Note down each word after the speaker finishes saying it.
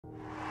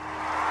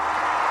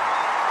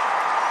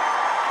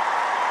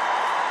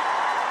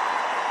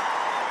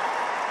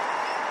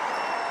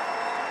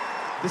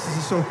This is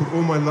a song called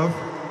All My Love.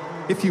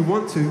 If you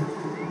want to,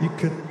 you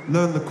can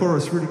learn the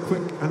chorus really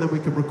quick and then we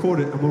can record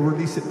it and we'll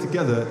release it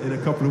together in a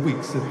couple of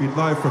weeks. It'll be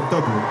live from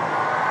Dublin.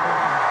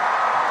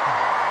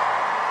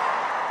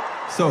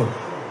 So,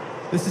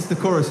 this is the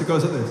chorus. It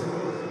goes like this.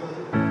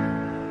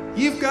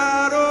 You've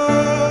got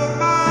all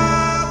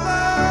my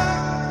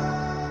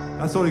love.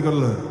 That's all you got to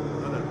learn.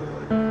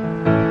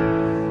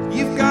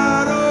 You've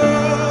got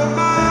all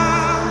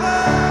my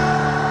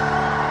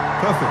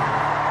love. Perfect.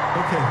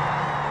 Okay.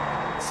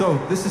 So,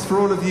 this is for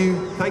all of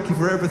you. Thank you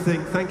for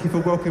everything. Thank you for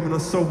welcoming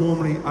us so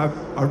warmly. I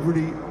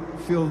really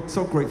feel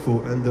so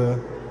grateful. And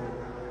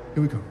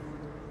here we go.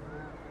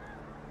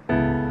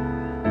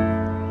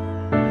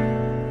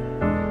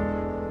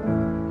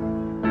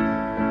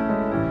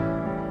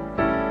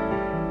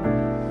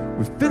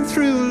 We've been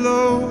through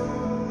low,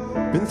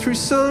 been through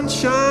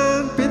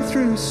sunshine, been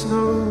through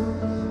snow.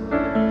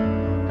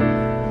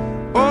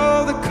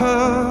 All the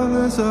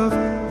colors of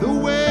the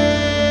weather.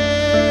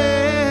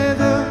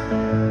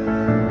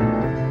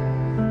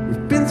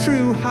 We've been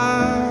through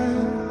high,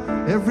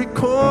 every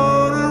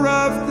corner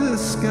of the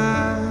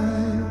sky.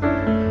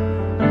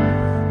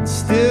 And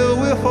still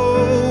we're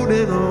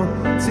holding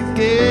on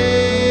together.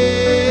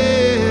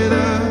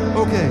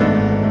 Okay.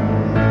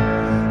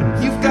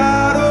 And you've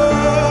got all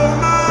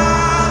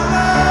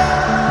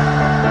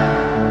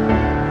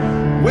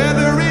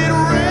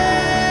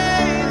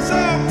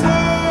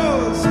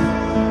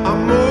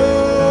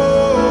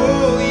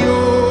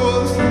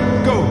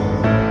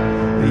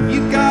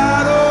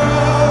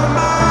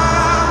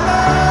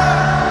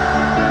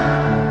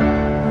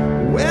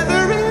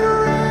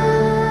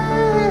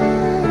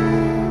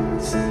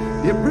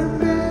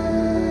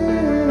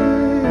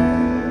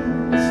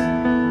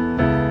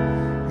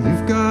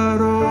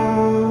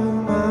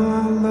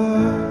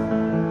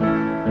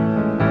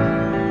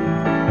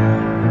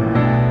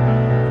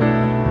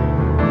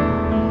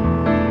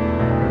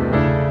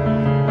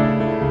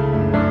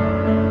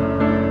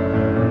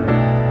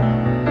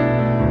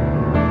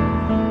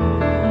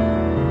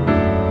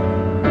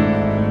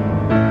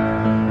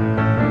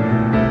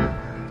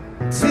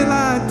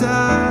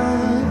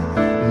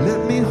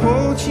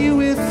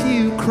you if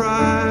you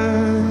cry,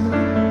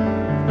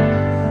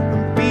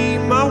 and be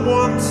my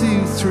 1,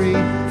 2, 3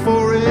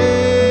 forever.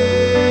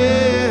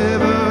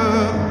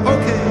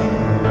 Okay,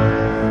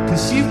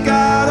 'cause you've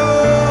got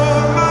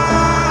all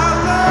my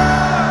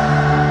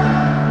love.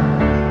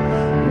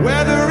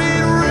 Whether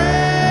it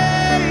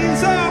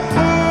rains or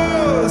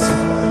pours,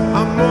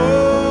 I'm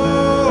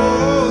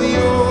all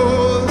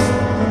yours.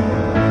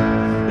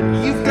 And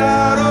you've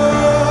got all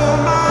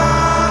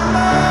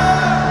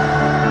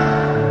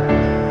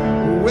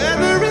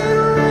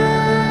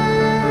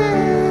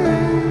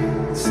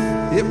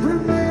it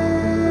remains.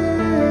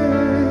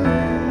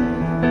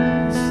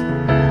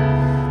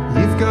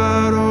 You've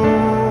got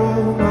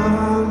all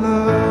my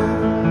love.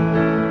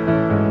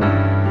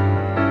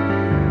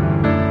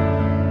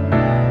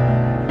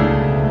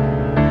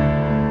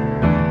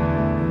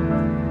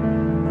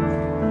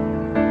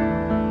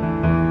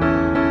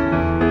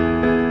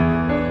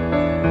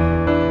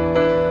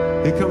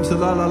 Here comes the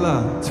la la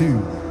la. 2,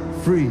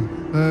 3,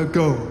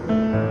 go.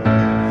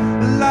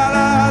 La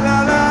la la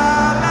la.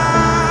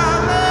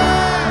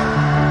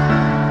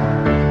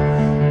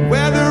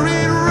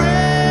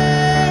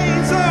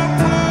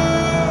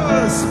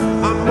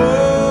 I'm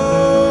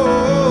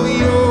all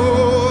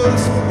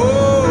yours.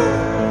 Oh,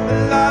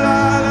 la la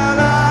la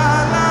la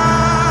la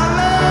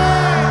la.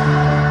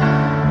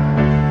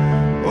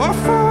 Oh,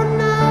 for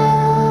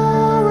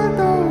now and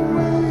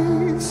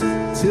always,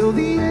 till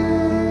the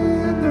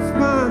end of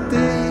my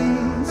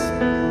days.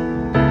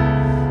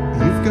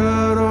 You've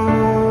got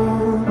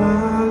all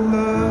my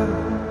love.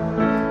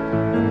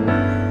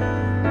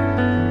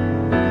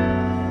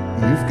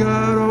 You've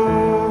got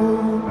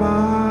all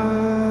my.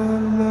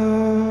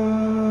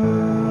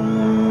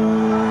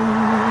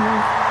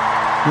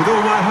 With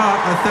all my heart,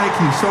 I thank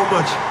you so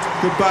much.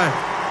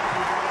 Goodbye.